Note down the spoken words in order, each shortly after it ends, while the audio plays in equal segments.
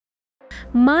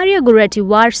Maria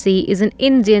Goretti is an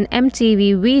Indian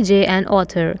MTV VJ and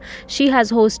author. She has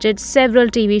hosted several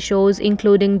TV shows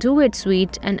including Do It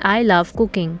Sweet and I Love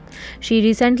Cooking. She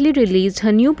recently released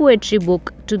her new poetry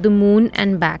book To the Moon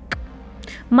and Back.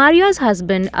 Maria's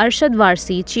husband Arshad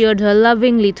Warsi cheered her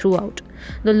lovingly throughout.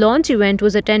 The launch event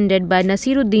was attended by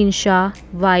Naseeruddin Shah,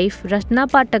 wife Ratna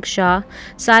Pathak Shah,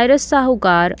 Cyrus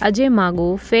Sahukar, Ajay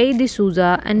Mago, Faye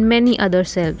D'Souza and many other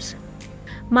celebs.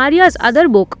 Maria's other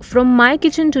book, From My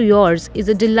Kitchen to Yours, is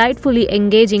a delightfully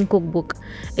engaging cookbook.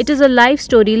 It is a life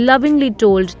story lovingly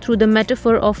told through the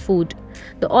metaphor of food.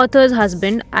 The author's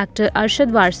husband, actor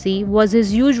Arshad Warsi, was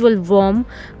his usual warm,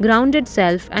 grounded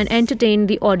self and entertained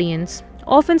the audience,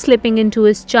 often slipping into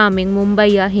his charming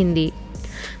Mumbaiya Hindi.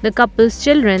 The couple's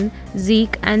children,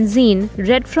 Zeke and Zeen,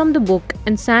 read from the book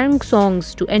and sang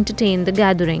songs to entertain the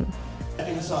gathering.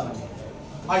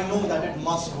 I know that it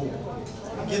must go.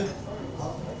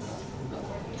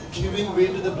 Giving way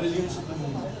to the brilliance of the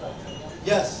moon.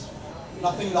 Yes,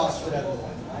 nothing lasts forever.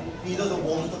 Neither the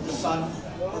warmth of the sun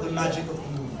or the magic of the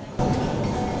moon.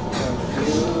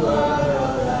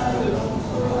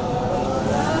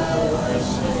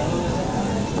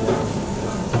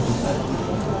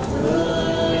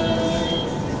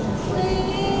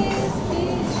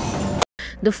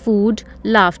 The food,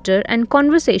 laughter and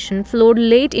conversation flowed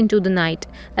late into the night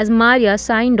as Maria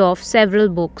signed off several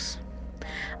books.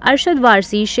 Arshad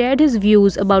Warsi shared his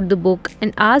views about the book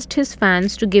and asked his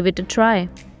fans to give it a try.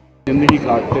 जिंदगी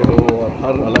काटते हो और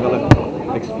हर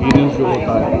अलग-अलग experience जो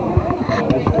होता है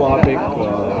उसको आप एक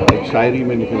शायरी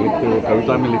में लिखते हो,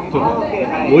 कविता में लिखते हो,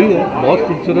 वही है। बहुत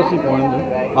खूबसूरत सी पॉइंट है।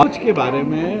 आज के बारे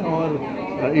में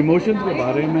और इमोशंस के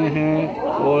बारे में है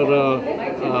और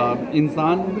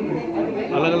इंसान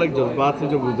अलग-अलग जज्बात से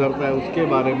जो गुजरता है उसके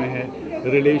बारे में है,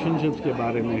 रिलेशनशिप्स के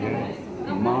बारे में है,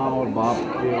 माँ और बाप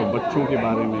के और बच्चों के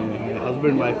बारे में है,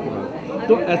 हस्बैंड वाइफ के बारे में।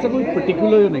 तो ऐसा कोई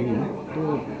पर्टिकुलर नहीं है, तो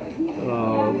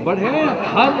बट है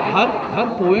हर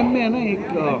पोएम में है ना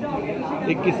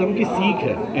एक किस्म की सीख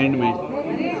है। एंड में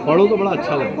पढ़ो तो बड़ा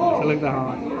अच्छा लगता है, ऐसा लगता है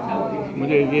हाँ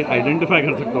मुझे ये आइडेंटिफाई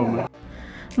कर सकता हूँ मैं।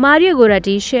 Maria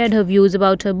Goretti shared her views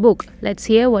about her book. Let's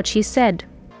hear what she said.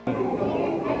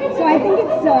 So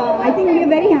I think we are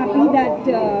very happy that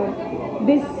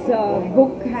this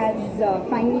book has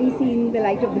finally seen the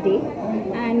light of the day,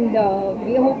 and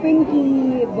we are hoping कि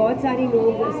बहुत सारे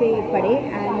लोग उसे पढ़े,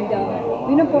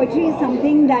 and poetry is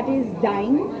something that is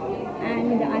dying,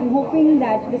 and I'm hoping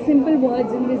that the simple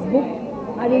words in this book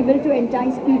are able to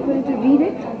entice people to read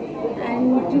it and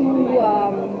to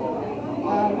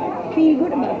feel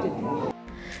good about it.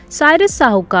 Cyrus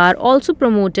Sahukar also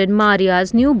promoted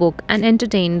Maria's new book and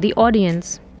entertained the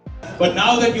audience. But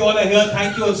now that you all are here,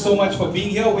 thank you all so much for being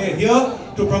here. We're here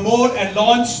to promote and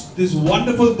launch this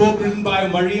wonderful book written by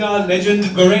Maria legend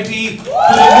Goretti, To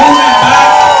the Moon and Back.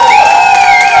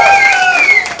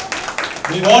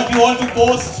 We want you all to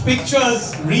post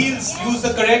pictures, reels, use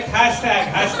the correct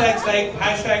hashtags like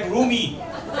hashtag Rumi,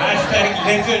 hashtag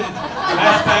legend,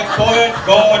 hashtag poet,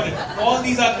 God. All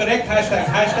these are correct hashtags.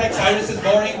 Hashtag Cyrus is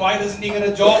boring, why doesn't he get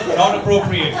a job? Not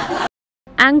appropriate.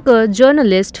 Anchor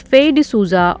journalist Faye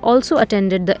D'Souza also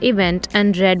attended the event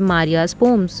and read Maria's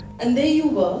poems. And there you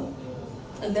were,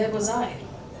 and there was I.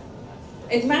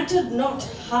 It mattered not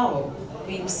how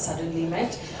we suddenly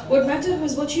met. What mattered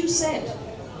was what you said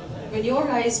when your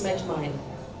eyes met mine.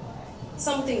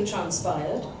 Something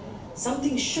transpired,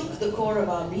 something shook the core of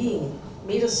our being,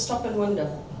 made us stop and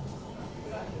wonder.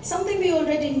 Something we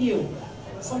already knew,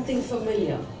 something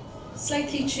familiar,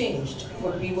 slightly changed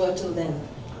what we were till then.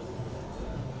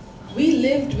 We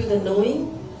lived with a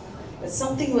knowing that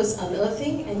something was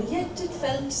unearthing, and yet it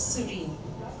felt serene.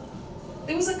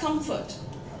 There was a comfort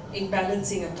in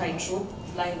balancing a tightrope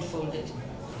blindfolded.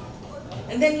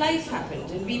 And then life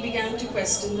happened, and we began to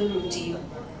question the routine.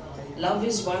 Love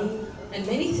is one and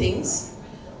many things,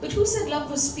 but who said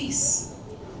love was peace?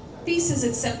 Peace is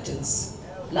acceptance.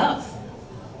 Love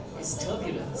is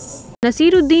turbulence.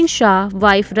 Naseeruddin Shah,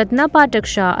 wife Ratna Pathak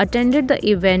Shah, attended the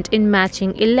event in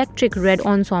matching electric red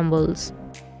ensembles.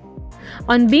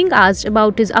 On being asked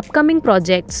about his upcoming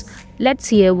projects, let's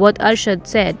hear what Arshad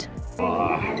said.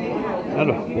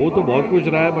 वो तो बहुत कुछ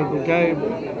रहा है, but क्या है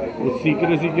वो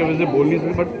secrecy की वजह से बोल नहीं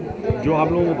सकते, बट जो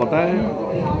आप लोगों को पता है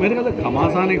मेरे ख्याल से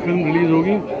घमासान एक फिल्म रिलीज़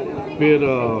होगी, फिर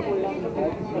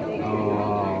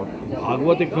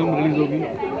भागवत एक फिल्म रिलीज़ होगी,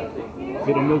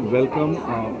 फिर हम लोग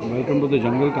वेलकम टू द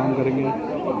जंगल काम करेंगे,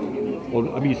 और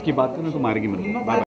अभी इसकी बात करें तो मारेगी मन।